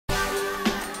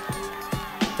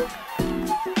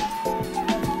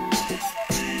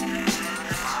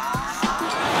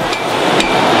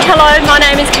Hello, my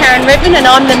name is Karen Redman and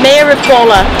I'm the Mayor of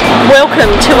Gawler.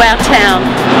 Welcome to our town.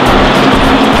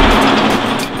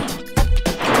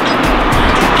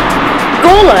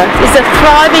 Gawler is a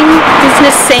thriving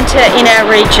business centre in our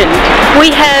region.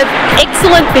 We have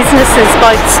excellent businesses,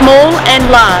 both small and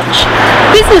large.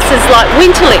 Businesses like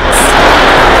Winterlix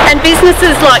and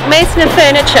businesses like Messner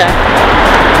Furniture,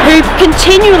 who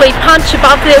continually punch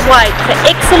above their weight for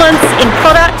excellence in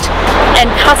product and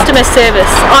customer service.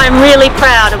 I am really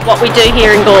proud of what we do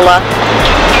here in Gawler.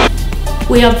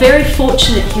 We are very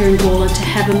fortunate here in Gawler to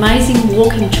have amazing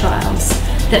walking trails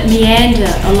that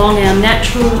meander along our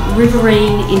natural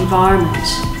riverine environment.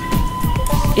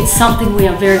 It's something we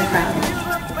are very proud of.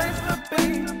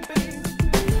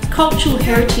 Cultural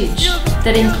heritage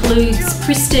that includes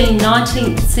pristine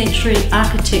 19th century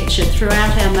architecture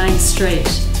throughout our main street,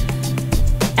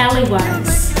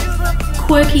 alleyways,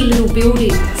 quirky little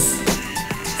buildings,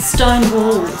 stone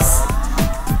walls.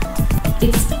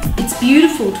 It's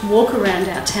beautiful to walk around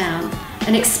our town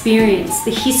and experience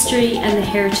the history and the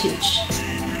heritage,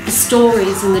 the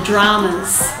stories and the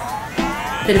dramas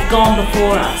that have gone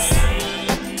before us.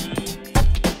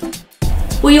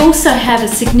 We also have a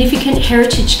significant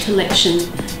heritage collection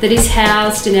that is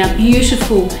housed in our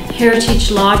beautiful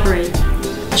heritage library.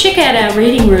 Check out our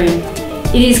reading room.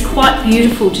 It is quite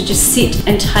beautiful to just sit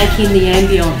and take in the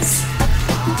ambience.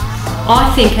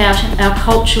 I think our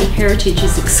cultural heritage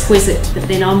is exquisite, but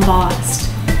then unbiased.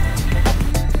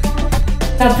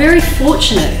 We are very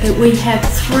fortunate that we have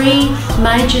 3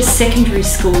 major secondary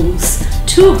schools,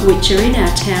 2 of which are in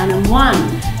our town and 1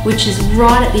 which is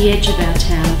right at the edge of our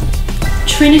town.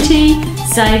 Trinity,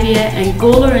 Xavier and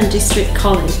Gawler and District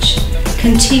College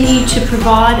continue to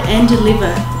provide and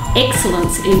deliver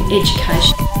excellence in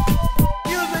education.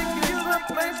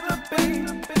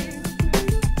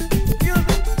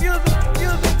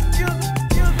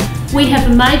 We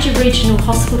have a major regional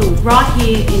hospital right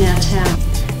here in our town.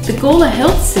 The Gawler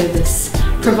Health Service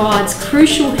provides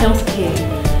crucial health care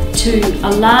to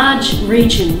a large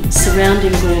region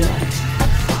surrounding Gawler.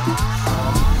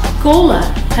 Gawler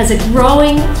has a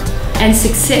growing and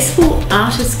successful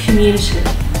artist community.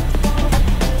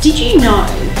 Did you know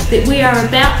that we are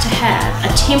about to have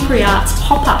a temporary arts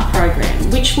pop-up program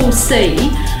which will see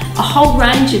a whole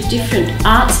range of different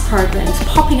arts programs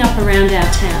popping up around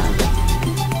our town?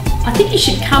 I think you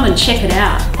should come and check it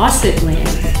out. I certainly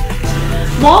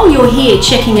am. While you're here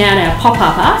checking out our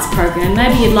pop-up arts program,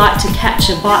 maybe you'd like to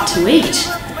catch a bite to eat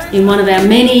in one of our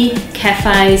many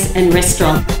cafes and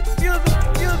restaurants.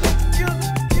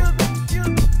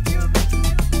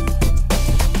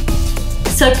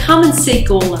 So come and see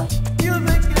Gawler.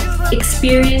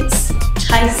 Experience,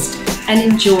 taste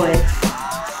and enjoy.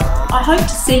 I hope to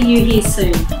see you here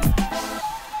soon.